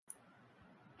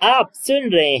आप सुन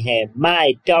रहे हैं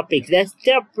माय टॉपिक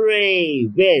टपरी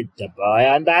with the boy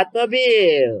on that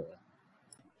mobile.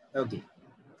 Okay,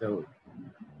 so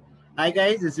hi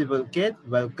guys, this is Vulkit.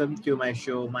 Welcome to my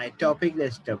show, My Topic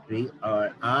Let's Tapri.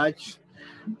 और आज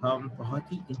हम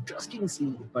बहुत ही इंटरेस्टिंग सी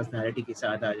पर्सनालिटी के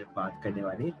साथ आज बात करने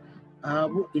वाले।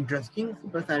 वो इंटरेस्टिंग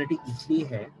पर्सनालिटी इसलिए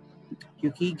है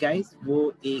क्योंकि गाइस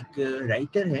वो एक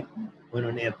राइटर है।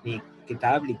 उन्होंने अपनी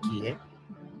किताब लिखी है।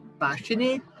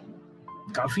 पैशनेट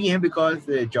काफ़ी हैं बिकॉज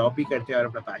जॉब भी करते हैं और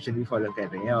अपना पैशन भी फॉलो कर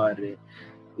रहे हैं और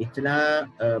इतना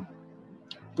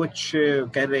कुछ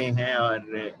कर रहे हैं और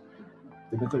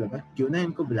तो मेरे को लगा क्यों ना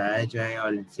इनको बुलाया जाए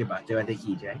और इनसे बातें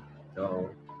की जाए। तो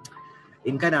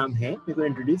इनका नाम है, मेरे को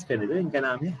इंट्रोड्यूस करने दो, इनका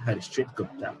नाम है हर्षित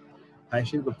गुप्ता।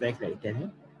 हर्षित गुप्ता एक राइटर है।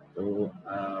 तो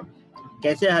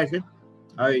कैसे है हर्षित?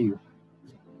 How are you?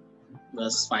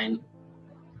 बस फाइन।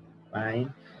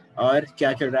 और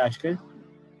क्या चल रहा है आजकल?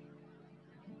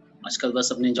 आजकल बस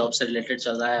अपनी जॉब से रिलेटेड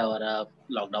चल रहा है और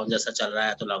लॉकडाउन जैसा चल रहा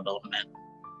है तो लॉकडाउन में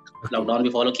लॉकडाउन भी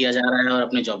फॉलो किया जा रहा है और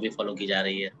अपनी जॉब भी फॉलो की जा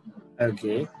रही है।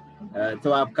 ओके,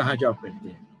 तो आप कहाँ जॉब करते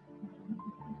हैं?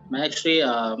 मैं एक्चुअली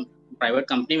प्राइवेट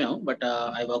कंपनी में हूँ but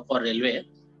I work for railway.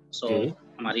 सो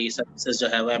हमारी सर्विसेज जो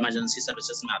है वो इमरजेंसी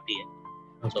सर्विसेज में आती है।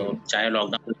 तो चाहे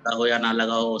लॉकडाउन लगा हो या ना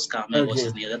लगा हो उसका हमें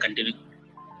कोशिश नहीं है, कंटिन्यू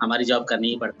हमारी जॉब करनी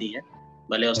ही पड़ती है।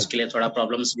 भले उसके लिए थोड़ा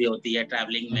प्रॉब्लम्स भी होती है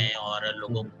ट्रैवलिंग में और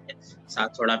लोगों के साथ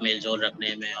थोड़ा मेल जोल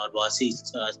रखने में और बहुत सी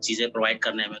चीजें प्रोवाइड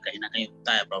करने में कहीं ना कहीं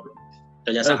होता है प्रॉब्लम।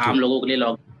 तो जैसा आम लोगों के लिए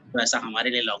लॉकडाउन वैसा हमारे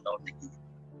लिए लॉकडाउन नहीं है।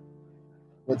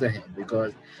 वो तो है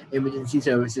बिकॉज इमरजेंसी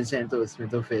सर्विसेज हैं तो उसमें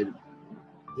तो फिर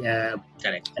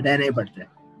रहना ही पड़ता है।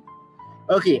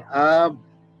 ओके,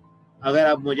 अगर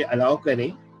आप मुझे अलाउ करें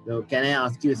तो can I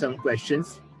ask you some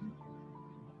questions?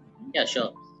 या श्योर।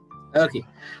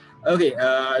 ओके,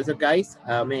 सो गाइस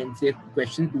मैं इनसे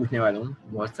क्वेश्चन पूछने वाला हूँ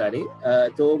बहुत सारे।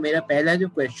 तो मेरा पहला जो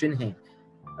क्वेश्चन है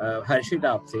हर्षित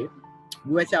आपसे,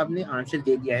 वो वैसे आपने आंसर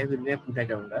दे दिया है, फिर मैं पूछना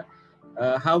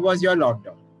चाहूँगा how was your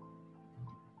lockdown?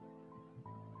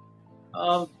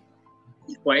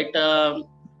 Quite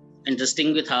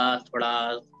interesting भी था, थोड़ा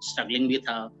स्ट्रगलिंग भी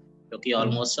था क्योंकि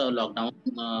ऑलमोस्ट लॉकडाउन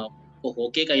को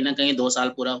होके कहीं ना कहीं 2 साल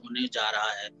पूरा होने जा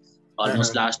रहा है।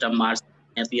 ऑलमोस्ट लास्ट टाइम मार्च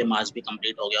है तो ये मार्च भी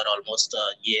कंप्लीट हो गया और ऑलमोस्ट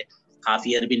ये हाफ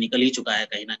ईयर भी निकल ही चुका है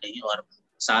कहीं ना कहीं और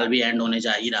साल भी एंड होने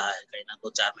जा ही रहा है कहीं ना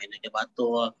 2-4 महीने के बाद। तो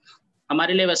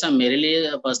हमारे लिए वैसा, मेरे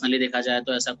लिए पर्सनली देखा जाए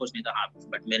तो ऐसा कुछ नहीं था। हाँ,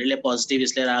 बट मेरे लिए पॉजिटिव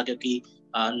इसलिए रहा क्योंकि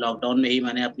लॉकडाउन में ही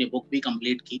मैंने अपनी बुक भी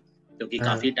कंप्लीट की क्योंकि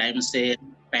काफी टाइम से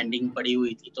पेंडिंग पड़ी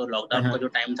हुई थी। तो लॉकडाउन का जो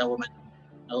टाइम था वो मैं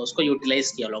उसको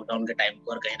यूटिलाइज किया लॉकडाउन के टाइम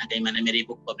को और कहीं ना कहीं मैंने मेरी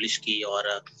बुक पब्लिश की। और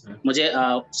मुझे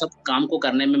सब काम को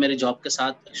करने में मेरे जॉब के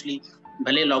साथ एक्चुअली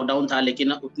भले लॉकडाउन था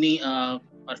लेकिन उतनी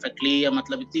परफेक्टली या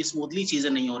मतलब इतनी स्मूथली चीजें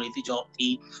नहीं हो रही थी। जॉब थी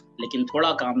लेकिन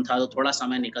थोड़ा काम था तो थोड़ा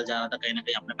समय निकल जा रहा था कहीं ना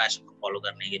कहीं अपने पैशन को फॉलो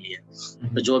करने के लिए।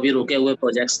 तो जो भी रुके हुए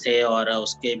प्रोजेक्ट्स थे और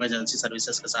उसके इमरजेंसी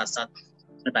सर्विसेज के साथ साथ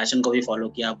अपने पैशन को भी फॉलो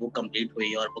किया। बुक कंप्लीट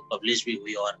हुई और बुक पब्लिश भी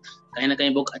हुई और कहीं ना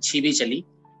कहीं बुक अच्छी भी चली।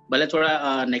 भले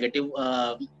थोड़ा नेगेटिव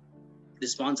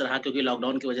रिस्पॉन्स रहा क्योंकि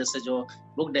लॉकडाउन की वजह से जो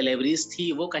बुक डिलीवरीज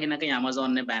थी वो कहीं ना कहीं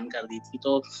अमेज़न ने बैन कर दी थी।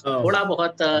 तो थोड़ा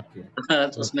बहुत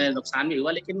उसमें नुकसान भी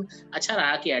हुआ लेकिन अच्छा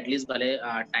रहा कि एटलीस्ट भले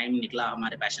टाइम निकला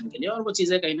हमारे पैशन के लिए और वो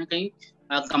चीजें कहीं ना कहीं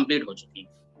कंप्लीट हो चुकी।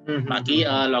 बाकी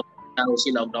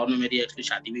उसी लॉकडाउन में मेरी एक्चुअली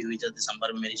शादी भी हुई,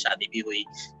 दिसंबर में मेरी शादी भी हुई।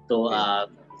 तो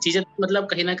चीजें मतलब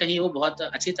कहीं ना कहीं वो बहुत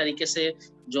अच्छी तरीके से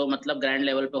जो मतलब ग्रैंड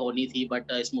लेवल पे होनी थी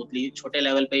बट स्मूथली छोटे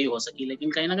लेवल पे ही हो सकी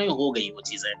लेकिन कहीं ना कहीं हो गई वो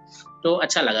चीजें। तो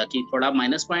अच्छा लगा कि थोड़ा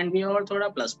माइनस पॉइंट भी और थोड़ा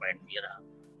प्लस पॉइंट भी रहा।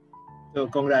 तो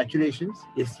कांग्रेचुलेशंस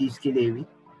इस चीज के लिए भी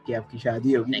कि आपकी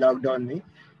शादी होगी लॉकडाउन में,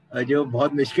 जो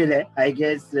बहुत मुश्किल है आई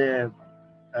गेस।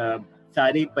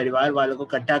 सारे परिवार वालों को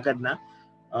इकट्ठा करना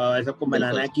और सबको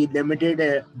मनाना कि लिमिटेड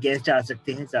गेस्ट आ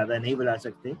सकते हैं, ज्यादा नहीं बुला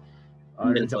सकते,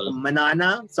 और सबको मनाना,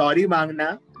 सॉरी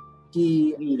मांगना कि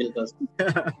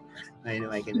I know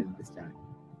I can understand.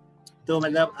 तो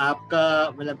मतलब आपका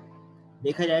मतलब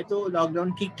देखा जाए तो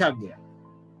लॉकडाउन ठीक ठाक गया।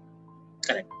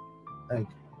 करेक्ट।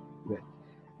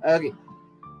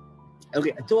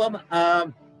 ओके, तो अब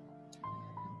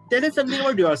tell us something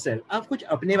about yourself. आप कुछ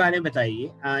अपने बारे में बताइए।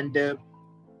 एंड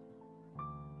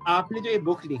आपने जो ये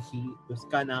बुक लिखी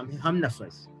उसका नाम है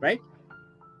हमनफस, राइट?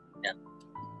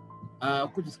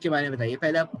 कुछ उसके बारे में बताइए।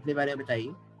 पहले आप अपने बारे में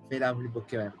बताइए, फिर आप अपनी बुक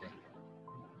के बारे में बताइए।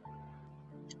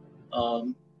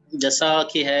 जैसा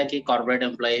कि है कि कॉर्पोरेट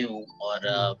एम्प्लॉय हूँ और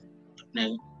अपने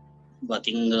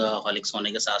वर्किंग हॉलिक्स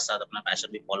होने के साथ साथ अपना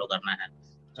पैशन भी फॉलो करना है।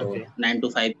 तो 9 to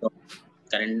 5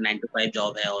 करंट 9 to 5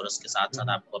 जॉब है और उसके साथ साथ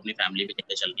आपको अपनी फैमिली भी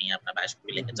लेके चलनी है, अपना पैशन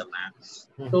भी लेके चलना है।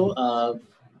 तो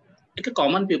एक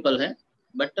कॉमन पीपल है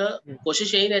बट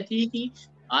कोशिश यही रहती है कि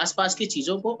आसपास की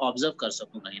चीजों को ऑब्जर्व कर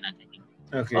सकूं कहीं ना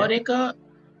कहीं। और एक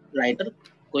राइटर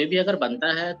कोई भी अगर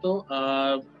बनता है तो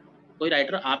कोई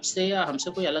राइटर आपसे या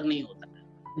हमसे कोई अलग नहीं होता है,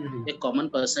 एक कॉमन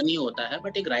पर्सन ही होता है,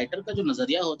 बट एक राइटर का जो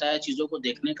नजरिया होता है चीजों को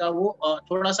देखने का वो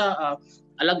थोड़ा सा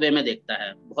अलग वे में देखता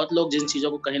है। बहुत लोग जिन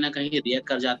चीजों को कहीं ना कहीं रिएक्ट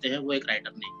कर जाते हैं वो एक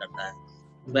राइटर नहीं करता है।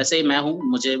 वैसे ही मैं हूँ,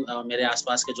 मुझे मेरे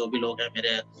आसपास के जो भी लोग हैं,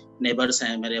 मेरे नेबर्स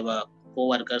हैं, मेरे को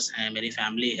वर्कर्स हैं, मेरी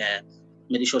फैमिली है,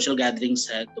 मेरी सोशल गैदरिंग्स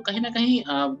है, तो कहीं ना कहीं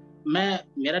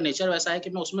मेरा नेचर वैसा है कि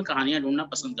मैं उसमें कहानियां ढूंढना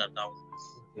पसंद करता हूँ।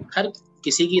 हर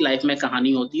किसी की लाइफ में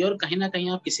कहानी होती है और कहीं ना कहीं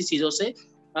आप किसी चीजों से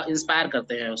इंस्पायर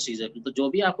करते हैं उस चीज़ को। तो जो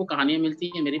भी आपको कहानियां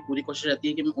मिलती हैं, मेरी पूरी कोशिश रहती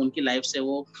है कि मैं उनकी लाइफ से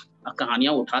वो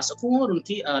कहानियां उठा सकूं और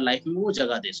उनकी लाइफ में वो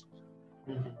जगह दे सकूं।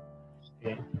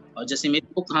 और जैसे मेरी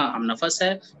बुक हाँ हमनफस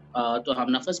है, तो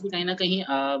हमनफस भी कहीं ना कहीं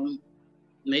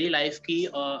मेरी लाइफ की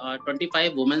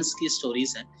 25 वुमेन्स की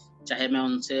स्टोरीज है, चाहे मैं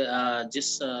उनसे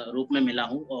जिस रूप में मिला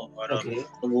हूँ। और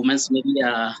वुमेन्स मेरी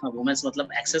वुमेन्स मतलब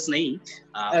एक्सेस नहीं,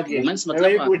 वुमेन्स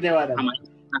मतलब हमारी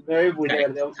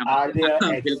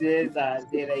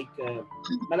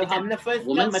हमनफस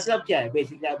का मतलब क्या है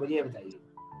बेसिकली, आप मुझे बताइए।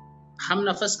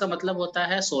 हमनफस का मतलब होता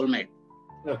है सोलमेट।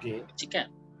 ओके, ठीक है,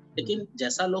 लेकिन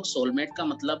जैसा लोग सोलमेट का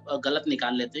मतलब गलत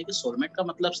निकाल लेते हैं कि सोलमेट का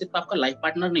मतलब सिर्फ आपका लाइफ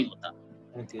पार्टनर नहीं होता,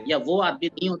 या वो आदमी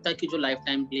नहीं होता कि जो लाइफ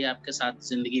टाइम के लिए आपके साथ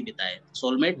जिंदगी बिताए।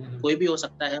 सोलमेट कोई भी हो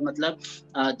सकता है, मतलब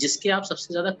जिसके आप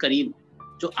सबसे ज्यादा करीब,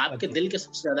 जो आपके दिल के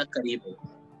सबसे ज्यादा करीब हो,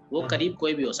 वो करीब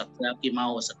कोई भी हो सकता है। आपकी माँ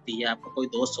हो सकती है, आपका कोई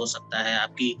दोस्त हो सकता है,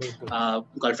 आपकी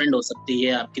गर्लफ्रेंड हो सकती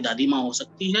है, आपकी दादी माँ हो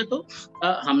सकती है। तो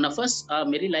हमनफस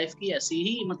मेरी लाइफ की ऐसी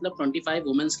ही मतलब 25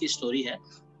 वुमेन्स की स्टोरी है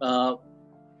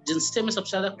जिनसे मैं सबसे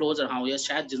ज्यादा क्लोज रहा हूँ, या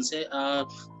शायद जिनसे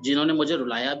जिन्होंने मुझे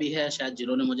रुलाया भी है, शायद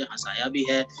जिन्होंने मुझे हंसाया भी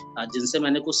है, जिनसे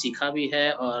मैंने कुछ सीखा भी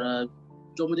है, और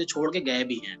जो मुझे छोड़ के गए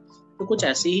भी हैं। तो कुछ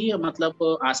ऐसी ही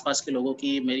मतलब आसपास के लोगों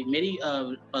की मेरी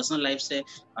पर्सनल लाइफ से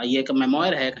ये एक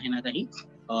मेमोयर है कहीं ना कहीं।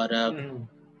 और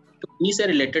इन्हीं से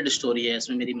रिलेटेड स्टोरी है।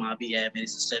 इसमें मेरी माँ भी है, मेरी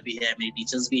सिस्टर भी है, मेरी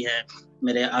टीचर्स भी है,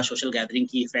 मेरे सोशल गैदरिंग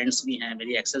की फ्रेंड्स भी हैं,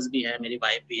 मेरी एक्सेस भी है, मेरी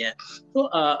वाइफ भी है। तो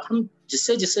हम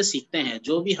जिससे जिससे सीखते हैं,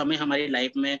 जो भी हमें हमारी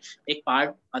लाइफ में एक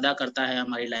पार्ट अदा करता है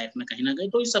हमारी लाइफ में कहीं ना कहीं,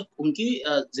 तो ये सब उनकी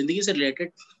जिंदगी से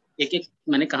रिलेटेड एक एक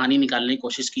मैंने कहानी निकालने की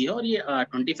कोशिश की है। और ये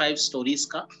 25 स्टोरीज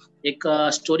का एक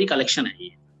स्टोरी कलेक्शन है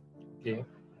ये।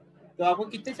 तो आपको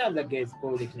कितने साल लग गए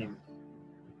इसको लिखने में?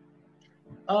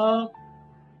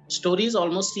 स्टोरीज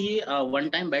ऑलमोस्ट ये वन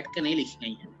टाइम बैठ के नहीं लिखी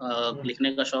गई हैं।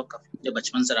 लिखने का शौक काफी मुझे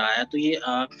बचपन से रहा है। तो ये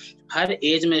हर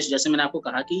एज में, जैसे मैंने आपको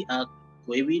कहा कि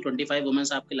कोई भी 25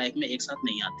 वुमेन्स आपकी लाइफ में एक साथ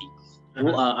नहीं आती,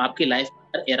 वो आपकी लाइफ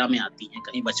हर एरा में आती है।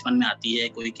 कहीं बचपन में आती है,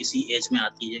 कोई किसी एज में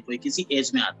आती है, कोई किसी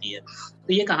एज में आती है।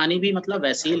 तो ये कहानी भी मतलब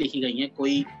वैसे ही लिखी गई है।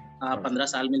 कोई 15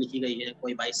 साल में लिखी गई है,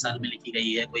 कोई 22 साल में लिखी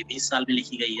गई है, कोई 20 साल में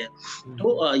लिखी गई है।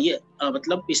 तो ये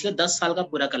मतलब पिछले 10 साल का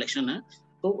पूरा कलेक्शन है।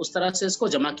 तो उस तरह से इसको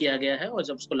जमा किया गया है। और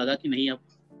जब उसको लगा कि नहीं,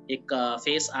 अब एक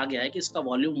फेस आ गया है कि इसका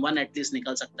वॉल्यूम 1 एटलीस्ट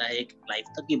निकल सकता है एक लाइफ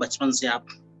तक, कि बचपन से आप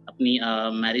अपनी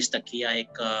मैरिज तक की, या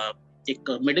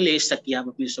एक मिडिल एज तक की आप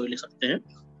अपनी स्टोरी लिख सकते हैं,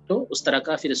 तो उस तरह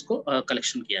का फिर इसको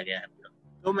कलेक्शन किया गया है पूरा।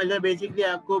 तो मतलब बेसिकली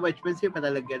आपको बचपन से पता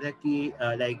लग गया था कि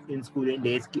लाइक इन स्कूलिंग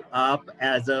डेज कि आप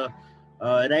एज अ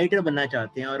राइटर बनना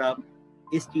चाहते हैं और आप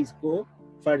इस चीज को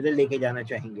फर्दर लेके जाना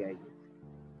चाहेंगे।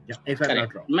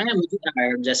 मुझे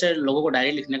जैसे लोगों को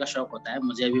डायरी लिखने का शौक होता है,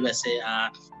 मुझे भी वैसे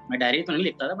मैं डायरी तो नहीं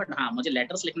लिखता था, बट हाँ मुझे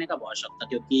लेटर्स लिखने का बहुत शौक था।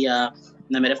 क्योंकि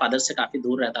मैं मेरे फादर से काफी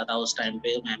दूर रहता था उस टाइम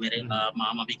पे। मैं मेरे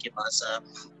माँ मम्मी के पास,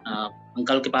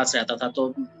 अंकल के पास रहता था। तो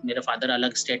मेरे फादर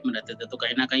अलग स्टेट में रहते थे। तो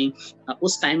कहीं ना कहीं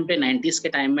उस टाइम पे 90s के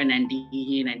टाइम में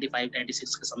 95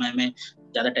 96 के समय में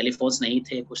ज्यादा टेलीफोन्स नहीं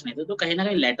थे, कुछ नहीं थे। तो कहीं ना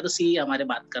कहीं लेटर्स ही हमारे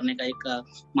बात करने का एक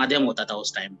माध्यम होता था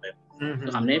उस टाइम पे।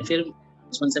 तो हमने फिर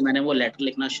बचपन से मैंने वो लेटर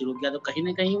लिखना शुरू किया। तो कहीं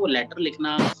ना कहीं वो लेटर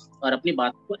लिखना और अपनी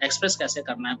बात को एक्सप्रेस कैसे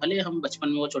करना है, भले हम बचपन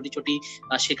में वो छोटी छोटी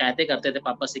शिकायतें करते थे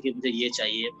पापा से कि मुझे ये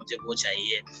चाहिए, मुझे वो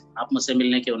चाहिए, आप मुझसे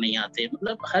मिलने क्यों नहीं आते,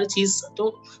 मतलब हर चीज। तो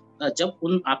जब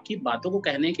उन आपकी बातों को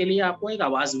कहने के लिए आपको एक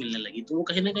आवाज मिलने लगी, तो वो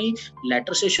कहीं ना कहीं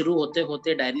लेटर से शुरू होते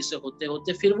होते, डायरी से होते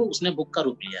होते, फिर वो उसने बुक का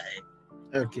रूप लिया है।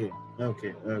 Okay okay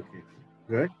okay,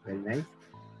 good, very nice.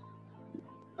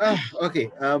 Okay,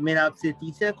 मेरा आपसे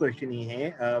तीसरा क्वेश्चन ये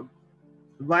है,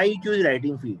 why you choose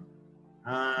writing field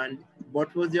and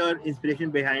what was your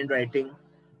inspiration behind writing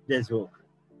this book?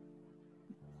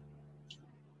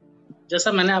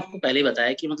 जैसा मैंने आपको पहले ही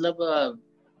बताया कि मतलब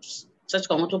सच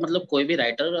कहूँ तो मतलब कोई भी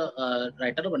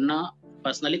राइटर बनना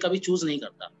पर्सनली कभी चूज नहीं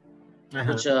करता।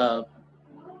 कुछ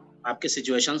आपके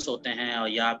सिचुएशंस होते हैं,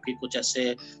 या आपकी कुछ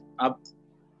ऐसे, आप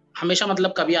हमेशा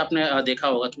मतलब कभी आपने देखा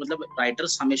होगा कि मतलब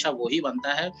राइटर्स हमेशा वो ही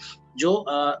बनता है जो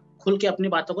खुल के अपनी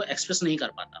बातों को एक्सप्रेस नहीं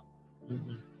कर पाता,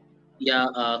 या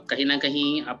कहीं ना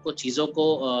कहीं आपको चीजों को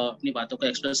अपनी बातों को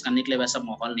एक्सप्रेस करने के लिए वैसा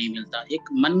माहौल नहीं मिलता।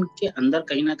 एक मन के अंदर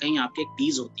कहीं ना कहीं आपकी एक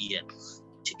टीज होती है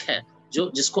ठीक है, जो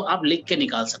जिसको आप लिख के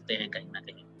निकाल सकते हैं कहीं ना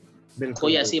कहीं।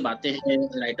 कोई ऐसी बातें हैं,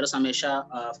 राइटर्स हमेशा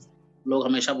लोग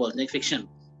हमेशा बोलते हैं फिक्शन,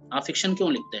 आप फिक्शन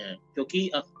क्यों लिखते हैं? क्योंकि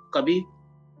कभी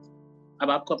अब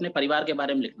आपको अपने परिवार के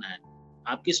बारे में लिखना है,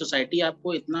 आपकी सोसाइटी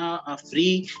आपको इतना फ्री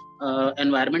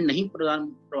एनवायरनमेंट नहीं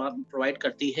प्रोवाइड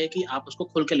करती है कि आप उसको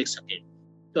खुल के लिख सके।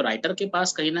 तो राइटर के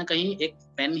पास कहीं ना कहीं एक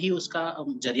पेन ही उसका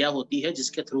जरिया होती है,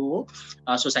 जिसके थ्रू वो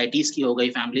सोसाइटीज की हो गई,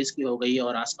 फैमिलीज की हो गई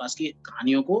और आसपास की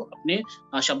कहानियों को अपने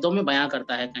शब्दों में बयां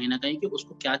करता है कहीं ना कहीं, कि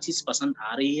उसको क्या चीज पसंद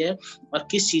आ रही है और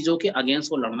किस चीजों के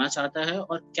अगेंस्ट वो लड़ना चाहता है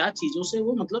और क्या चीजों से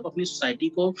वो मतलब अपनी सोसाइटी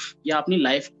को या अपनी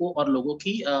लाइफ को और लोगों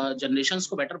की जनरेशंस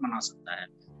को बेटर बना सकता है।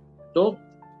 तो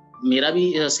मेरा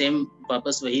भी सेम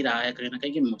पर्पस वही रहा है कहीं ना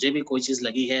कहीं, कि मुझे भी कोई चीज़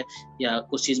लगी है या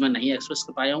कुछ चीज़ मैं नहीं एक्सप्रेस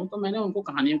कर पाया हूँ, तो मैंने उनको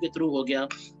कहानियों के थ्रू हो गया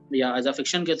या एज अ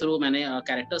फिक्शन के थ्रू मैंने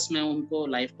कैरेक्टर्स में उनको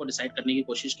लाइफ को डिसाइड करने की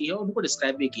कोशिश की है और उनको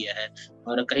डिस्क्राइब भी किया है।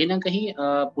 और कहीं ना कहीं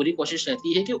पूरी कोशिश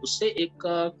रहती है कि उससे एक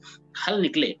हल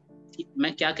निकले कि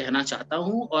मैं क्या कहना चाहता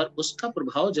हूँ, और उसका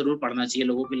प्रभाव जरूर पड़ना चाहिए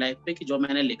लोगों की लाइफ पे, कि जो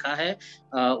मैंने लिखा है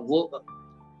वो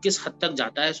किस हद तक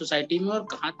जाता है सोसाइटी में और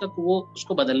कहाँ तक वो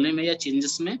उसको बदलने में या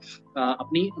चेंजेस में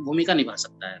अपनी भूमिका निभा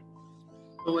सकता है।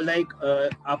 तो लाइक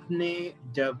आपने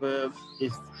जब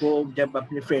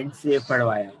अपने फ्रेंड से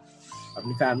पढ़वाया,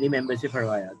 अपनी फैमिली मेंबर से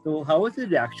पढ़वाया, तो how was the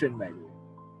reaction by the way?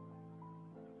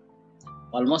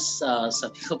 Almost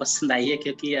सभी को पसंद आई है,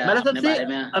 क्योंकि मतलब अपने बारे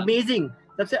में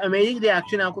सबसे अमेजिंग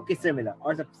रिएक्शन आपको किससे मिला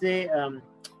और सबसे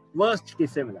वर्स्ट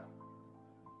किससे मिला?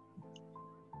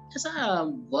 ऐसा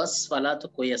वर्स वाला तो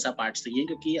कोई ऐसा पार्ट्स नहीं है,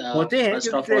 क्योंकि होते हैं, फर्स्ट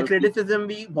ऑफ क्योंकि ऑल क्रिटिसिज्म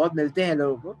भी बहुत मिलते हैं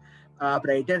लोगों को। आप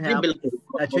राइटर हैं, नहीं, आप बिल्कुल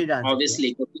अच्छे ही जान सकते हैं।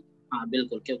 ऑब्वियसली, क्योंकि हाँ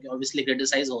बिल्कुल, क्योंकि ऑब्वियसली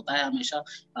क्रिटिसाइज होता है हमेशा,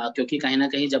 क्योंकि कहीं ना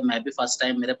कहीं जब मैं भी फर्स्ट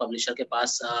टाइम मेरे पब्लिशर के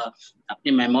पास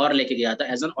अपनी मेमोर लेके गया था,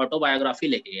 एज एन ऑटोबायोग्राफी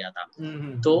लेके गया था,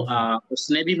 तो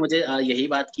उसने भी मुझे यही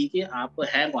बात की कि आप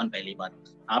हैं कौन, पहली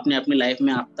बात आपने अपनी लाइफ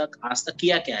में आज तक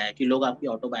किया क्या है कि लोग आपकी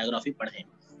ऑटोबायोग्राफी पढ़ें।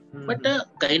 बट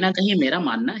कहीं ना कहीं मेरा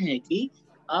मानना है कि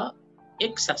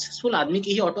एक सक्सेसफुल आदमी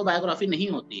की ही ऑटोबायोग्राफी नहीं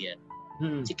होती है,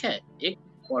 ठीक है।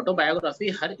 एक ऑटोबायोग्राफी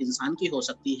हर इंसान की हो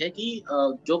सकती है कि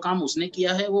जो काम उसने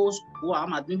किया है वो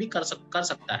आम आदमी भी कर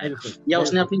सकता है, या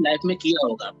उसने अपनी लाइफ में किया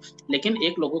होगा। लेकिन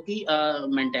एक लोगों की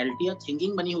मेंटालिटी या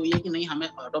थिंकिंग बनी हुई है कि नहीं, हमें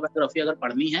ऑटोबायोग्राफी अगर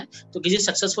पढ़नी है तो किसी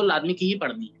सक्सेसफुल आदमी की ही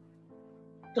पढ़नी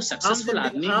है। तो सक्सेसफुल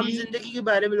आदमी आम भी जिंदगी के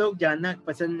बारे में लोग जानना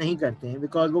पसंद नहीं करते हैं,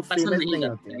 बिकॉज वो पसंद फेमस नहीं नहीं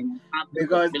होते करते हैं, हैं। हाँ बिल्कुल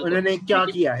बिकॉज बिल्कुल। उन्होंने क्या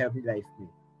लेकिन किया है अपनी लाइफ में,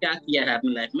 क्या किया है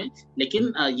अपनी लाइफ में,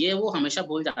 लेकिन ये वो हमेशा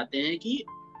भूल जाते हैं कि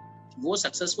वो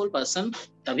सक्सेसफुल पर्सन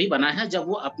तभी बना है जब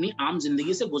वो अपनी आम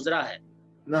जिंदगी से गुजरा है।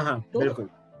 हाँ तो बिल्कुल।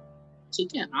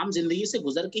 ठीक है, आम जिंदगी से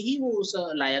गुजर के ही वो उस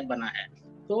लायक बना है।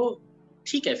 तो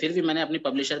ठीक है, फिर भी मैंने अपनी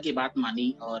पब्लिशर की बात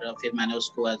मानी और फिर मैंने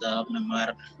उसको एज अ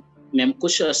मेमोयर में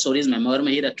कुछ स्टोरीज मेमोयर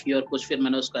में ही रखी, और कुछ फिर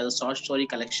मैंने उसको as a short story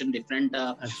collection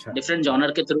different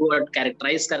genre के थ्रू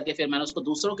कैरेक्टराइज करके फिर मैंने उसको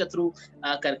दूसरों के थ्रू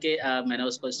करके मैंने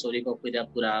उसको स्टोरी को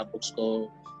पूरा बुक्स को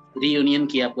रीयूनियन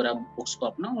किया, पूरा बुक्स को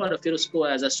अपना, और फिर उसको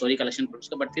एज अ स्टोरी कलेक्शन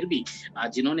उसका। बट फिर भी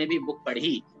जिन्होंने भी बुक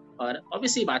पढ़ी, और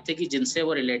ऑब्वियसली बात है कि जिनसे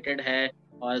वो रिलेटेड है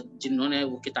और जिन्होंने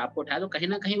वो किताब को उठाया, तो कहीं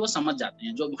ना कहीं वो समझ जाते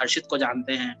हैं, जो हर्षित को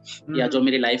जानते हैं या जो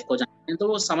मेरी लाइफ को जानते हैं, तो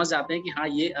वो समझ जाते हैं कि हाँ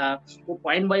ये वो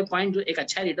पॉइंट बाय पॉइंट, जो एक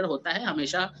अच्छा रीडर होता है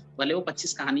हमेशा, भले वो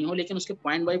 25 कहानी हो, लेकिन उसके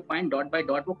point by point, dot by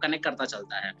dot वो कनेक्ट करता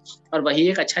चलता है, और वही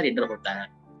एक अच्छा रीडर होता है।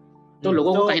 तो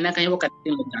लोगों को कहीं ना कहीं वो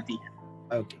कनेक्टिंग लग जाती है।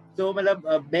 ओके, तो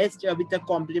मतलब बेस्ट अभी तक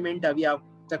कॉम्प्लीमेंट अभी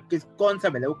आप तक कौन सा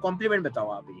मिला, वो कॉम्प्लीमेंट बताओ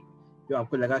आप, जो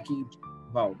आपको लगा कि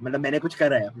वाओ, मतलब मैंने कुछ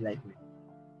करा है अपनी लाइफ में।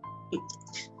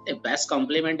 बेस्ट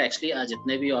कॉम्प्लीमेंट एक्चुअली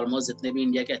जितने भी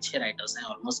इंडिया के अच्छे राइटर्स हैं,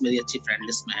 ऑलमोस्ट मेरी अच्छी फ्रेंड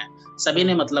लिस्ट में है, सभी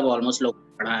ने मतलब ऑलमोस्ट लोग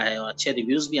पढ़ा है और अच्छे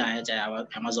रिव्यूज भी आए हैं, चाहे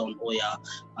अमेज़न हो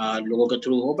या लोगों के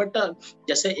थ्रू हो। बट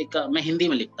जैसे एक मैं हिंदी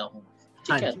में लिखता हूँ,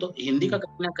 ठीक है, तो हिंदी का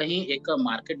कहीं ना कहीं एक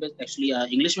मार्केट बेस्ड,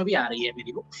 एक्चुअली इंग्लिश में भी आ रही है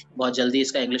मेरी बुक, बहुत जल्दी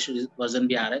इसका इंग्लिश वर्जन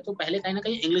भी आ रहा है। तो पहले कहीं ना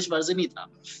कहीं इंग्लिश वर्जन ही था,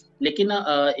 लेकिन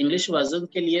इंग्लिश वर्जन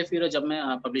के लिए फिर जब मैं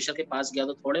पब्लिशर के पास गया,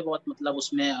 तो थोड़े बहुत मतलब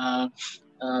उसमें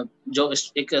जो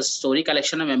एक स्टोरी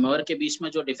कलेक्शन है मेमोयर के बीच में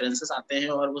जो डिफरेंसेस आते हैं,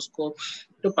 और उसको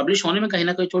तो पब्लिश होने में कहीं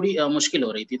ना कहीं थोड़ी मुश्किल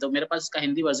हो रही थी। तो मेरे पास इसका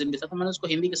हिंदी वर्जन भी था, तो मैंने उसको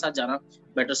हिंदी के साथ जाना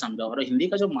बेटर समझा। और हिंदी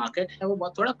का जो मार्केट है वो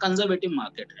बहुत थोड़ा कंजर्वेटिव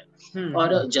मार्केट है,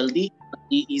 और जल्दी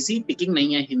इजी पिकिंग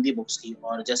नहीं है हिंदी बुक्स की।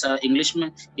 और जैसा इंग्लिश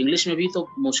में भी तो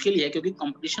मुश्किल ही है, क्योंकि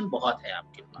कंपटीशन बहुत है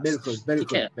आपके पास। बिल्कुल ठीक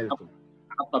बिल्कुल है, बिल्कुल।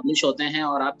 आप पब्लिश होते हैं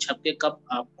और आप छप के कब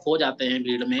आप खो जाते हैं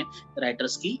भीड़ में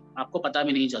राइटर्स की, आपको पता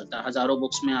भी नहीं चलता। हजारों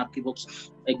बुक्स में आपकी बुक्स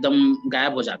एकदम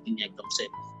गायब हो जाती हैं एकदम से।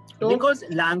 तो बिकॉज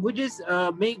लैंग्वेजेस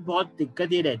में एक बहुत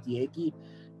दिक्कत ये रहती है कि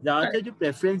ज्यादातर जो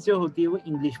प्रेफरेंस जो होती है वो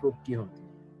इंग्लिश बुक की होती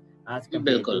है आज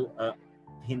कंपेयर टू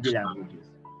हिंदी लैंग्वेजेस।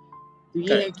 तो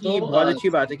ये है कि तो बहुत अच्छी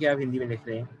बात है कि आप हिंदी में लिख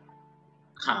रहे हैं।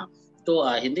 हाँ, तो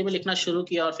हिंदी में लिखना शुरू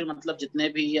किया और फिर मतलब जितने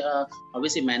भी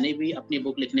ऑब्वियसली मैंने भी अपनी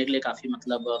बुक लिखने के लिए काफी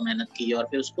मतलब मेहनत की और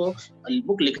फिर उसको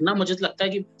बुक लिखना मुझे तो लगता है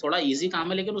कि थोड़ा इजी काम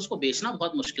है, लेकिन उसको बेचना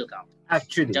बहुत मुश्किल काम है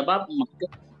एक्चुअली। जब आप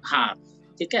हाँ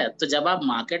ठीक है, तो जब आप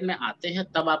मार्केट में आते हैं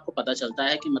तब आपको पता चलता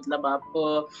है कि मतलब आप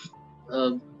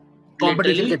कंपटीशन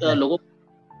लिटरली कितना है? लोगों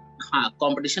हाँ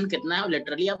कंपटीशन कितना है और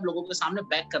लिटरली आप लोगों के सामने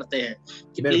बैक करते हैं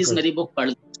कि प्लीज बिल्कुल। मेरी बुक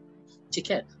पढ़,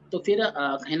 ठीक है। तो फिर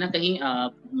कहीं ना कहीं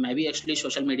मैं भी एक्चुअली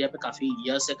सोशल मीडिया पे काफी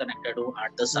ईयर से कनेक्टेड हूँ,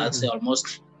 8-10 साल से ऑलमोस्ट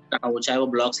रहा हूँ, चाहे वो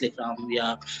ब्लॉग्स लिख रहा हूँ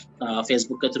या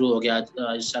फेसबुक के थ्रू हो गया,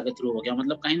 इंस्टा के थ्रू हो गया,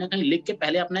 मतलब कहीं ना कहीं लिख के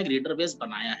पहले अपना एक रीडर बेस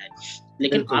बनाया है।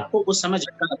 लेकिन बिल्कुल। आपको उस समय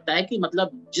झटका लगता है कि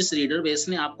मतलब जिस रीडर बेस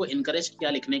ने आपको इनकरेज किया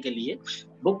लिखने के लिए,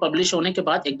 बुक पब्लिश होने के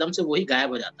बाद एकदम से वही गायब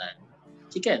हो जाता है,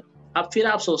 ठीक है। अब फिर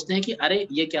आप सोचते हैं कि अरे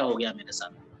ये क्या हो गया मेरे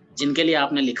साथ, जिनके लिए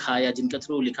आपने लिखा या जिनके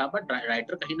थ्रू लिखा, बट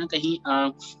राइटर कहीं ना कहीं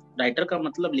राइटर का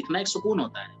मतलब लिखना एक सुकून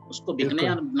होता है, उसको बिकने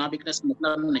या बिल्कुल। ना बिकने से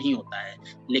मतलब नहीं होता है।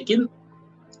 लेकिन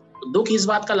दुख इस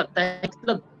बात का लगता है कि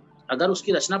मतलब अगर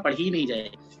उसकी रचना पढ़ी ही नहीं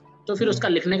जाए तो फिर उसका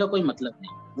लिखने का कोई मतलब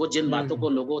नहीं। वो जिन बातों को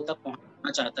लोगों तक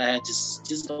पहुंचाना चाहता है, जिस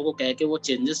जिस लोगों को कह के वो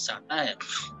चेंजेस चाहता है,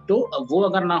 तो वो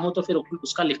अगर ना हो तो फिर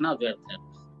उसका लिखना व्यर्थ है।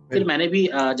 फिर मैंने भी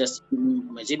जैसे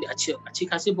मुझे भी अच्छी अच्छी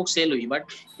खासी बुक सेल हुई,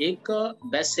 बट एक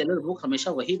बेस्ट सेलर बुक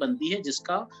हमेशा वही बनती है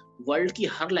जिसका वर्ल्ड की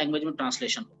हर लैंग्वेज में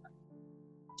ट्रांसलेशन होता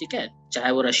है, ठीक है।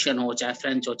 चाहे वो रशियन हो, चाहे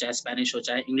फ्रेंच हो, चाहे स्पेनिश हो,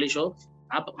 चाहे इंग्लिश हो,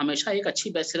 आप हमेशा एक अच्छी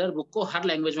बेस्ट सेलर बुक को हर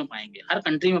लैंग्वेज में पाएंगे, हर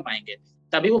कंट्री में पाएंगे,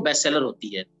 तभी वो बेस्ट सेलर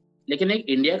होती है। लेकिन एक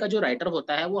इंडिया का जो राइटर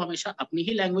होता है वो हमेशा अपनी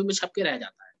ही लैंग्वेज में छप के रह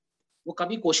जाता है, वो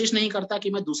कभी कोशिश नहीं करता कि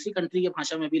मैं दूसरी कंट्री की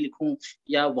भाषा में भी लिखूं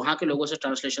या वहां के लोगों से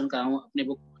ट्रांसलेशन कराऊं, अपने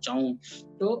बुक पहुंचाऊं।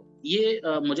 तो ये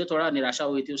मुझे थोड़ा निराशा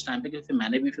हुई थी उस टाइम पे, क्योंकि फिर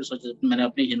मैंने भी फिर सोचा, मैंने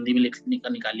अपनी हिंदी में लिखने का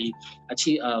निकाली,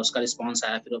 अच्छी उसका रिस्पॉन्स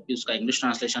आया, फिर अभी उसका इंग्लिश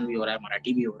ट्रांसलेशन भी हो रहा है,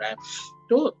 मराठी भी हो रहा है।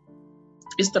 तो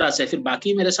इस तरह से फिर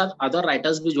बाकी मेरे साथ अदर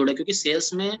राइटर्स भी जुड़े, क्योंकि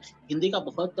सेल्स में हिंदी का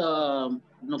बहुत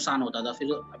नुकसान होता था।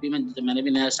 फिर अभी मैंने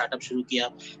भी नया स्टार्टअप शुरू किया,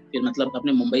 फिर मतलब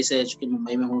अपने मुंबई से, चूंकि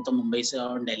मुंबई में हूँ तो मुंबई से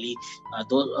और दिल्ली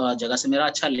दो जगह से मेरा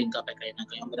अच्छा लिंकअप है कहीं ना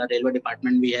कहीं, मेरा रेलवे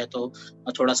डिपार्टमेंट भी है, तो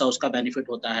थोड़ा सा उसका बेनिफिट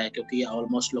होता है, क्योंकि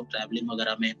ऑलमोस्ट लोग ट्रैवलिंग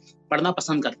वगैरह में पढ़ना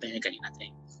पसंद करते हैं कहीं ना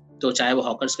कहीं। तो चाहे वो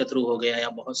हॉकर्स के थ्रू हो गया या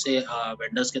बहुत से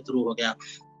वेंडर्स के थ्रू हो गया,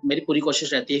 मेरी पूरी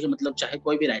कोशिश रहती है कि मतलब चाहे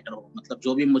कोई भी राइटर हो, मतलब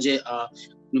जो भी मुझे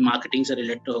मार्केटिंग से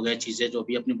रिलेटेड हो गए चीजें, जो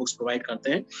भी अपनी बुक्स प्रोवाइड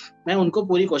करते हैं, मैं उनको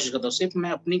पूरी कोशिश करता हूँ। सिर्फ मैं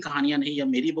अपनी कहानियां नहीं या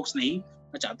मेरी बुक्स नहीं,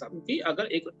 मैं चाहता हूँ कि अगर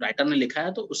एक राइटर ने लिखा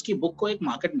है तो उसकी बुक को एक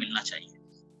मार्केट मिलना चाहिए,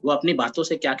 वो अपनी बातों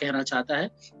से क्या कहना चाहता है,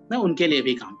 मैं उनके लिए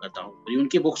भी काम करता हूँ।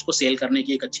 उनकी बुक्स को सेल करने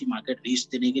की एक अच्छी मार्केट रीच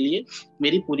देने के लिए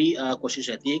मेरी पूरी कोशिश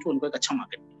रहती है कि उनको एक अच्छा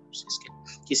मार्केट मिले,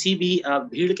 किसी भी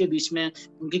भीड़ के बीच में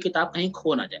उनकी किताब कहीं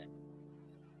खो ना जाए।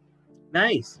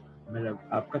 नाइस। मतलब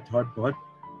आपका थॉट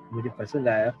बहुत मुझे पसंद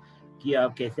आया कि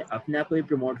आप कैसे अपने आप को भी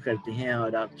प्रमोट करते हैं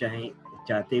और आप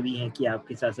चाहते भी हैं कि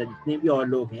आपके साथ साथ जितने भी और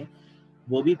लोग हैं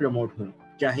वो भी प्रमोट हों,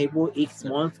 चाहे वो एक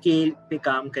स्मॉल स्केल पे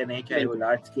काम कर रहे हैं, चाहे वो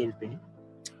लार्ज स्केल पे हैं।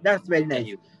 That's very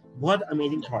nice. बहुत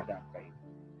अमेजिंग थॉट है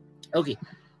आपका। ओके,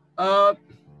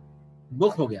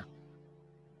 बुक हो गया,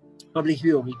 पब्लिश भी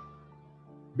होगी,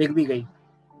 बिक भी गई,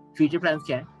 फ्यूचर प्लान्स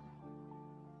क्या है?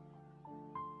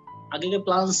 आगे के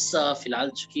प्लान्स फिलहाल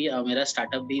चूंकि मेरा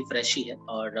स्टार्टअप भी फ्रेश ही है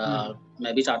और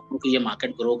मैं भी चाहता हूँ कि ये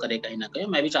मार्केट ग्रो करे कहीं ना कहीं।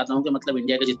 मैं भी चाहता हूँ कि मतलब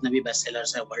इंडिया के जितने भी बेस्ट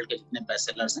सेलर्स हैं, वर्ल्ड के जितने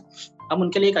बेस्ट सेलर्स हैं, हम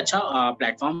उनके लिए एक अच्छा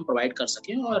प्लेटफॉर्म प्रोवाइड कर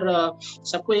सकें और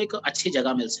सबको एक अच्छी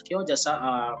जगह मिल सके। और जैसा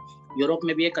यूरोप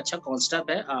में भी एक अच्छा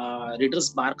कॉन्सेप्ट है,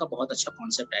 रीडर्स बार का बहुत अच्छा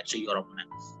कॉन्सेप्ट है एक्चुअली यूरोप में,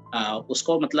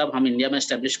 उसको मतलब हम इंडिया में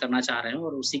एस्टेब्लिश करना चाह रहे हैं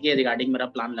और उसी के रिगार्डिंग मेरा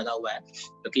प्लान लगा हुआ है,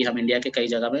 क्योंकि हम इंडिया के कई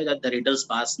जगह में द रीडर्स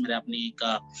बार्स मेरे अपनी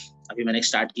अभी मैंने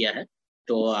स्टार्ट किया है।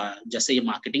 तो जैसे ये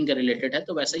मार्केटिंग के रिलेटेड है,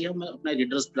 तो वैसे ही हम अपना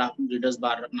रीडर्स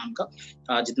बार नाम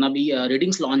का जितना भी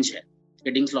रीडिंग्स लॉन्च है,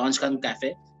 रीडिंग्स लॉन्च का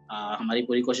कैफे, हमारी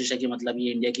पूरी कोशिश है कि मतलब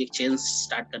ये इंडिया की एक चेन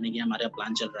स्टार्ट करने की हमारा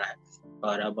प्लान चल रहा है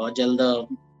और बहुत जल्द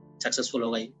सक्सेसफुल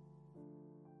होगा ये,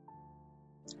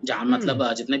 जहाँ मतलब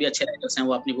जितने भी अच्छे राइटर्स हैं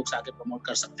वो अपनी बुक्स आके प्रमोट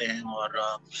कर सकते हैं और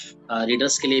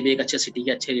रीडर्स के लिए भी एक अच्छे सिटी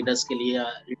के अच्छे रीडर्स के लिए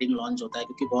रीडिंग लॉन्च होता है,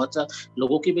 क्योंकि बहुत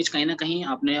लोगों के बीच कहीं ना कहीं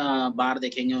आपने बार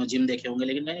देखेंगे और जिम देखे होंगे,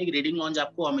 लेकिन एक रीडिंग लॉन्च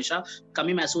आपको हमेशा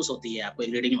कमी महसूस होती है, आपको एक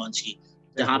रीडिंग लॉन्च की,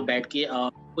 जहाँ आप बैठ के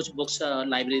कुछ बुक्स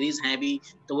लाइब्रेरीज हैं भी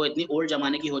तो वो इतनी ओल्ड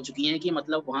जमाने की हो चुकी हैं कि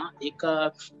मतलब वहाँ एक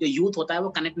जो यूथ होता है वो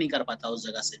कनेक्ट नहीं कर पाता उस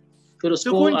जगह से, फिर उसको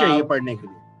सुकून चाहिए पढ़ने के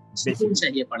लिए, सुकून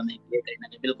चाहिए पढ़ने के लिए कहीं ना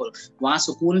कहीं, बिल्कुल वहाँ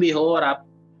सुकून भी हो और आप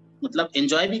मतलब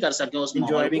एंजॉय भी कर सके उस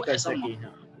माहौल को, ऐसा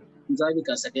एंजॉय भी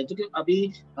कर सके। क्योंकि अभी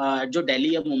जो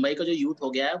दिल्ली या मुंबई का जो यूथ हो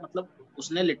गया है, मतलब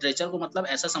उसने लिटरेचर को मतलब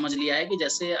ऐसा समझ लिया है कि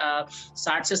जैसे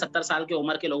 60 से 70 साल के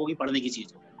उम्र के लोगों की पढ़ने की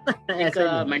चीज हो, एक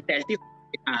मेंटेलिटी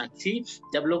हाँ कि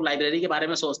जब लोग लाइब्रेरी के बारे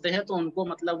में सोचते हैं तो उनको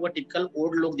मतलब वो टिपिकल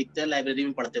ओल्ड लोग दिखते हैं लाइब्रेरी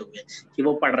में पढ़ते हुए, कि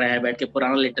वो पढ़ रहे हैं बैठ के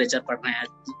पुराना लिटरेचर पढ़ रहे हैं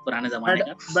पुराने जमाने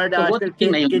का, बट तो वो आजकल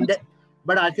थिंकिंग नहीं होना चाहिए।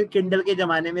 बट आजकल किंडल के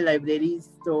जमाने में लाइब्रेरीज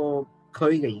तो खो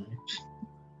ही गई हैं।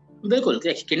 बिल्कुल,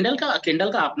 किंडल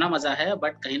का अपना मजा है,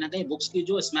 बट कहीं ना कहीं बुक्स की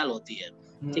जो स्मेल होती है,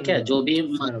 ठीक है, जो भी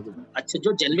अच्छा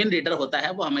जो जेन्युइन रीडर होता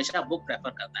है वो हमेशा बुक प्रेफर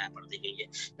करता है पढ़ने के लिए।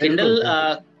 बिल्कुल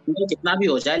किंडल कितना भी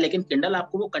हो जाए, लेकिन किंडल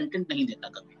आपको वो कंटेंट नहीं देता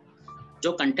कभी।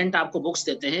 जो कंटेंट आपको बुक्स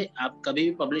देते हैं, आप कभी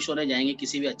भी पब्लिश होने जाएंगे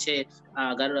किसी भी अच्छे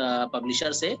अगर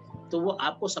पब्लिशर से, तो वो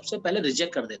आपको सबसे पहले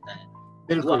रिजेक्ट कर देता है। वो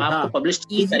बिल्कुल। आपको हाँ, पब्लिश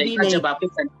तभी इजीली करेगा नहीं, जब आपके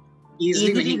इजीली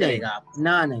इजीली नहीं नहीं, करेगा आप।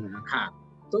 ना नहीं ना। हाँ,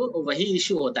 तो वही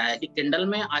इश्यू होता है कि किंडल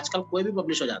में आजकल कोई भी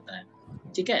पब्लिश हो जाता है,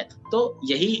 ठीक है। तो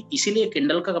यही इसीलिए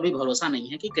किंडल का कभी भरोसा नहीं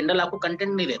है, कि किंडल आपको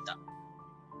कंटेंट नहीं देता,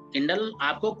 किंडल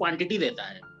आपको क्वांटिटी देता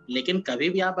है। लेकिन कभी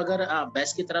भी आप अगर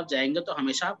बेस्ट की तरफ जाएंगे तो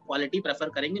हमेशा आप क्वालिटी प्रेफर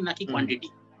करेंगे, ना कि क्वांटिटी।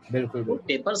 बिल्कुल तो बिल्कुल।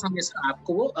 पेपर्स हमेशा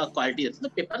आपको वो क्वालिटी देते हैं। तो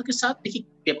पेपर के साथ देखिए,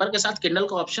 पेपर के साथ किंडल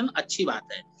का ऑप्शन अच्छी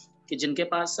बात है, कि जिनके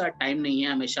पास टाइम नहीं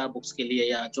है हमेशा बुक्स के लिए,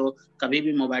 या जो कभी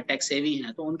भी मोबाइल टेक सेवी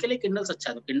हैं, तो उनके लिए किंडल अच्छा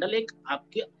है। तो किंडल एक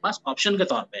आपके पास ऑप्शन के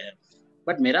तौर पे है।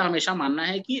 बट मेरा हमेशा मानना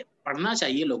है कि पढ़ना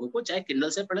चाहिए लोगों को, चाहे किंडल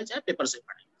से पढ़े चाहे पेपर से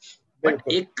पढ़े। बट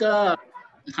बिल्कुल एक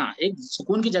हाँ, एक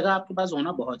सुकून की जगह आपके पास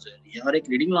होना बहुत जरूरी है, और एक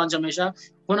रीडिंग लॉन्च हमेशा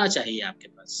होना चाहिए आपके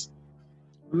पास।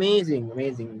 अमेजिंग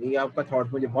अमेजिंग, ये आपका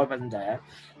थॉट मुझे बहुत पसंद आया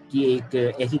कि एक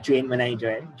ऐसी चेन बनाई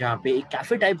जाए जहाँ पे एक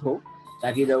कैफे टाइप हो,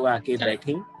 ताकि लोग आके करेक्ट।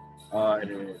 बैठें और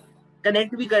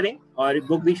कनेक्ट भी करें और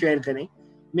बुक भी शेयर करें।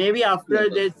 मे बी आफ्टर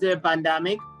बिल्कुल दिस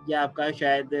पैंडेमिक ये आपका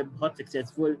शायद बहुत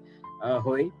सक्सेसफुल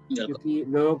होए, बिल्कुल क्योंकि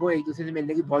लोगों को एक दूसरे से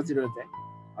मिलने की बहुत जरूरत है,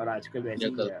 और आजकल वैसे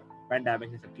ही बिल्कुल पैंडेमिक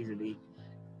ने सबकी जिंदगी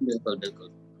बिल्कुल बिल्कुल।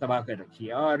 तबाह कर रखी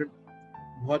है, और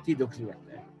बहुत ही दुख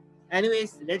लगता है।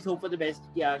 Anyways, let's hope for the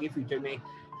best कि आगे फ्यूचर में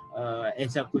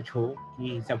ऐसा कुछ हो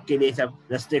कि सबके लिए सब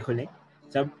रास्ते खुले,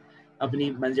 सब अपनी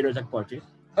मंजिलों तक पहुंचे।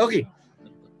 ओके,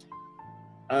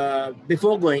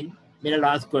 बिफोर गोइंग, मेरा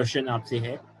लास्ट क्वेश्चन आपसे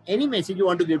है, any message you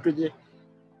want to give to the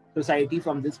society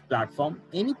from this platform,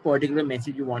 any particular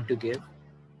message you want to give?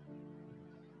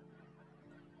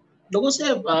 लोगों से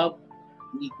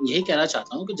यही कहना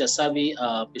चाहता हूँ कि जैसा भी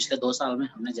पिछले 2 साल में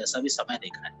हमने जैसा भी समय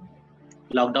देखा है,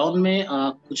 लॉकडाउन में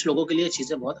कुछ लोगों के लिए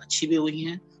चीजें बहुत अच्छी भी हुई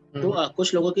हैं, तो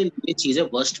कुछ लोगों के लिए चीजें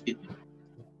वर्स्ट भी हुई।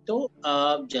 तो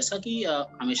जैसा कि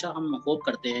हमेशा हम होप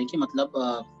करते हैं कि मतलब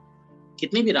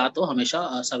कितनी भी रात हो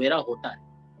हमेशा सवेरा होता है।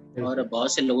 और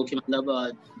बहुत से लोगों की मतलब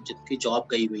जिनकी जॉब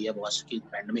गई हुई है, बहुत से की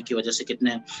पैंडेमिक की वजह से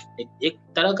कितने एक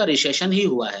तरह का रिसेशन ही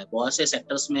हुआ है बहुत से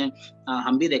सेक्टर्स में।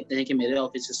 हम भी देखते हैं कि मेरे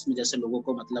ऑफिस में जैसे लोगों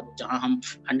को मतलब जहां हम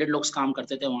 100 लोग काम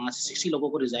करते थे, वहां से 60 लोगों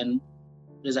को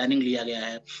रिजाइनिंग लिया गया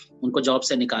है, उनको जॉब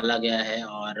से निकाला गया है,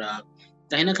 और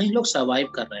कहीं ना कहीं लोग सर्वाइव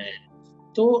कर रहे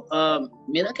हैं। तो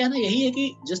मेरा कहना यही है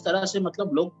कि जिस तरह से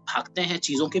मतलब लोग भागते हैं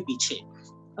चीजों के पीछे,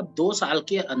 अब 2 साल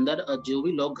के अंदर जो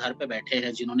भी लोग घर पे बैठे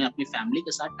हैं, जिन्होंने अपनी फैमिली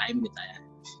के साथ टाइम बिताया है,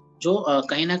 जो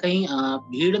कहीं ना कहीं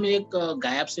भीड़ में एक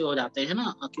गायब से हो जाते हैं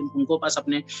ना, कि उनको पास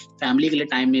अपने फैमिली के लिए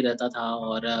टाइम नहीं रहता था,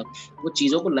 और वो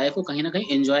चीज़ों को लाइफ को कहीं ना कहीं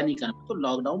एंजॉय नहीं कर पाते। तो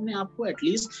लॉकडाउन ने आपको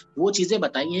एटलीस्ट वो चीज़ें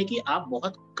बताई हैं कि आप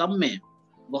बहुत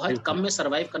कम में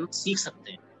सर्वाइव करना सीख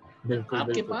सकते हैं। बिल्कुल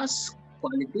आपके बिल्कुल पास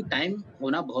क्वालिटी टाइम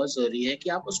होना बहुत जरूरी है, कि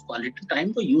आप उस क्वालिटी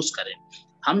टाइम को यूज करें।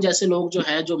 हम जैसे लोग जो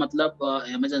है, जो मतलब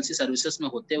इमरजेंसी सर्विसेज में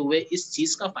होते हुए इस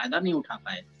चीज का फायदा नहीं उठा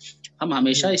पाए। हम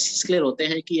हमेशा इस चीज के लिए रोते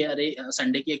हैं कि अरे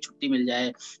संडे की एक छुट्टी मिल जाए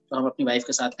तो हम अपनी वाइफ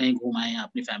के साथ कहीं घूम आए,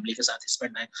 अपनी फैमिली के साथ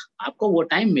स्पेंड आए। आपको वो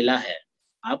टाइम मिला है,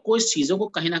 आपको इस चीजों को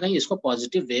कहीं ना कहीं इसको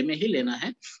पॉजिटिव वे में ही लेना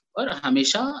है, और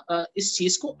हमेशा इस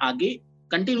चीज को आगे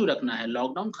कंटिन्यू रखना है।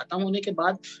 लॉकडाउन खत्म होने के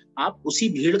बाद आप उसी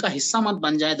भीड़ का हिस्सा मत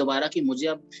बन जाए दोबारा, कि मुझे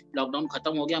अब लॉकडाउन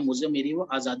खत्म हो गया, मुझे मेरी वो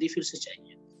आजादी फिर से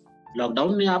चाहिए।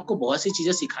 लॉकडाउन ने आपको बहुत सी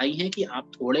चीजें सिखाई हैं कि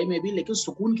आप थोड़े में भी लेकिन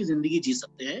सुकून की जिंदगी जी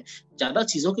सकते हैं। ज्यादा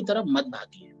चीजों की तरफ मत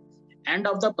भागिए। एंड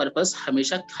ऑफ द पर्पस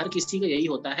हमेशा हर किसी का यही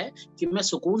होता है कि मैं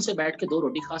सुकून से बैठ के 2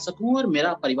 रोटी खा सकूं और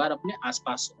मेरा परिवार अपने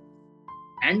आसपास हो।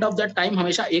 एंड ऑफ द टाइम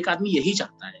हमेशा एक आदमी यही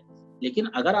चाहता है। लेकिन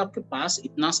अगर आपके पास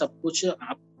इतना सब कुछ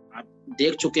आप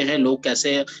देख चुके हैं, लोग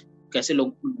कैसे कैसे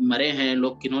लोग मरे हैं,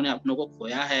 लोग किन्होंने अपनों को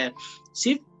खोया है,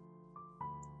 सिर्फ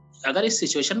अगर इस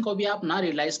सिचुएशन को भी आप ना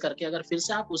रियलाइज करके अगर फिर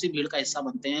से आप उसी भीड़ का हिस्सा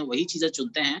बनते हैं, वही चीजें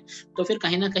चुनते हैं, तो फिर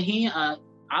कहीं ना कहीं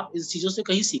आप इस चीजों से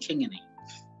कहीं सीखेंगे नहीं।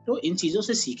 तो इन चीजों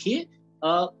से सीखिए।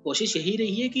 कोशिश यही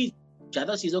रही है कि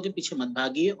ज्यादा चीजों के पीछे मत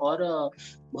भागिए, और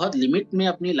बहुत लिमिट में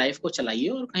अपनी लाइफ को चलाइए,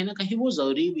 और कहीं ना कहीं वो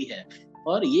जरूरी भी है।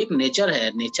 और ये एक नेचर है,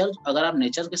 नेचर अगर आप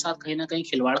नेचर के साथ कहीं ना कहीं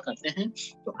खिलवाड़ करते हैं,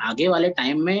 तो आगे वाले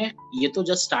टाइम में ये तो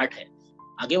जस्ट स्टार्ट है।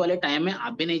 आगे वाले टाइम में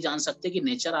आप भी नहीं जान सकते कि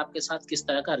नेचर आपके साथ किस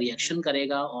तरह का रिएक्शन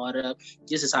करेगा, और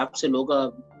जिस हिसाब से लोग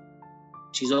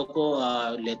चीज़ों को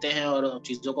लेते हैं और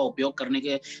चीज़ों का उपयोग करने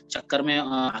के चक्कर में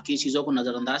बाकी चीज़ों को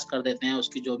नज़रअंदाज कर देते हैं,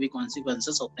 उसकी जो भी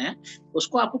कॉन्सिक्वेंसेस होते हैं,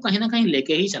 उसको आपको कहीं न कहीं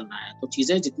लेके ही चलना है। तो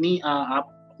चीज़ें जितनी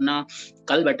आप अपना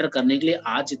कल बेटर करने के लिए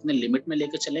आज जितने लिमिट में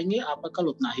लेके चलेंगे, आपका कल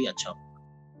उतना ही अच्छा होगा।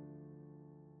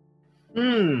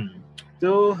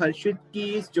 तो हर्षित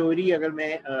की स्टोरी अगर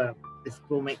मैं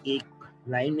इसको मैं एक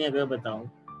लाइन में अगर बताऊं,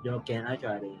 जो कहना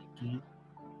चाह रहे हैं कि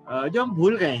जो हम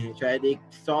भूल गए हैं, शायद एक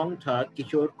सॉन्ग था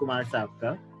किशोर कुमार साहब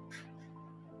का,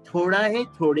 थोड़ा है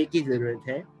थोड़े की जरूरत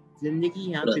है,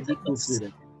 जिंदगी यहाँ फिर भी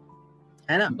खूबसूरत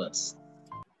है ना। बस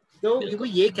तो वो बिल्कुल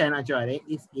ये कहना चाह रहे हैं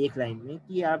इस एक लाइन में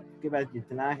कि आपके पास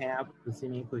जितना है आप उसी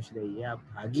में खुश रहिए, आप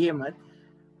भागिए मत,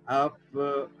 आप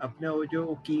अपना वो जो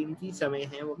कीमती समय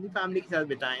है वो अपनी फैमिली के साथ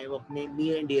बिताएं, वो अपने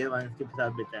नियर एंड डियर वंस के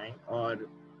साथ बिताएं और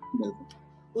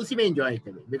उसी में एंजॉय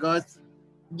करें, बिकॉज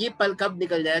ये पल कब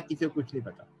निकल जाए किसी को कुछ नहीं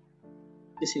पता,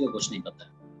 किसी को कुछ नहीं पता।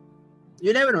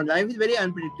 You never know, life is very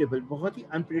unpredictable, बहुत ही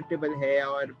अनप्रेडिक्टेबल है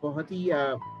और बहुत ही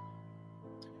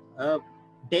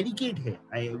डेलिकेट है।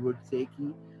 आई वुड से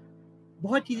कि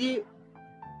बहुत चीजें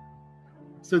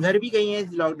सुधर भी गई हैं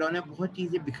इस लॉकडाउन में, बहुत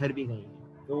चीजें बिखर भी गई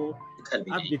हैं, तो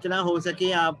आप जितना हो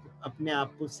सके आप अपने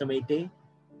आप को समेटे,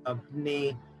 अपने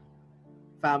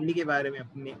फैमिली के बारे में,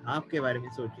 अपने आप के बारे में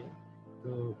सोचें,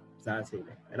 तो ज्यादा सही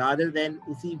है रादर देन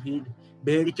उसी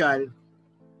भेड़ चाल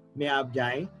में आप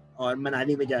जाएं और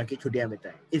मनाली में जाके छुट्टियां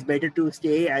बिताएं। It's better to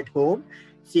stay at home,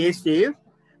 stay safe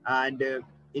and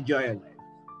enjoy your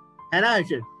life, है ना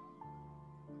हर्षित?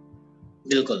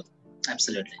 बिल्कुल,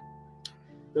 एब्सोल्युटली।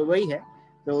 तो वही है,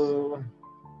 तो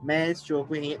मैं इस शो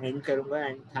को यहीं एंड करूंगा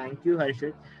and thank you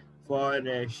Harshit for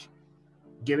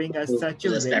giving us such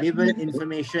a valuable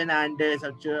information and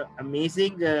such a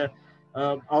amazing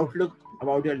outlook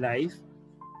about your life.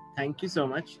 Thank you so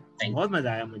much. बहुत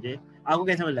मजा आया मुझे, आपको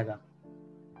कैसा लगा?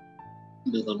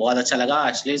 बिल्कुल, बहुत अच्छा लगा।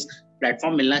 एटलीस्ट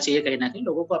प्लेटफॉर्म मिलना चाहिए कहीं न कहीं,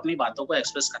 लोगों को अपनी बातों को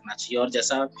एक्सप्रेस करना चाहिए और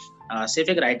जैसा सिर्फ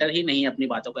एक राइटर ही नहीं अपनी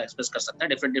बातों को एक्सप्रेस कर सकता है,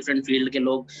 डिफरेंट फील्ड के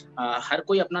लोग हर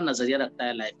कोई अपना नज़रिया रखता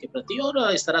है लाइफ के प्रति और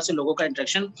इस तरह से लोगों का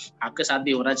इंटरेक्शन आपके साथ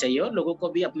भी होना चाहिए और लोगों को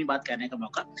भी अपनी बात कहने का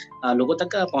मौका लोगों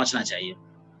तक पहुँचना चाहिए।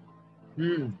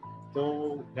 तो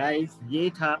गाइस ये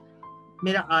था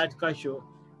मेरा आज का शो।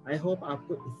 आई होप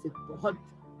आपको इससे बहुत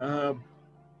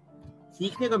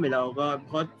सीखने को मिला होगा,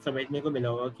 बहुत समझने को मिला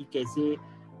होगा कि कैसे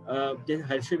जैसे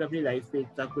हर्षित अपनी लाइफ में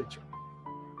इतना कुछ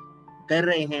कर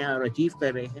रहे हैं और अचीव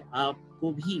कर रहे हैं,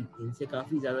 आपको भी इनसे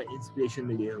काफी ज्यादा इंस्पिरेशन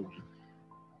मिली होगी।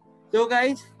 तो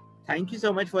guys, thank you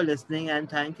so much for listening and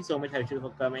thank you so much Harshit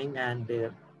for coming and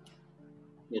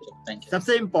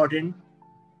सबसे इम्पोर्टेंट,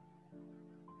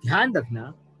 ध्यान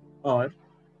रखना और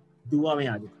दुआ में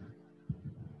याद रखना।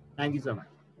 Thank you so much,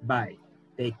 bye,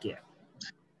 take care.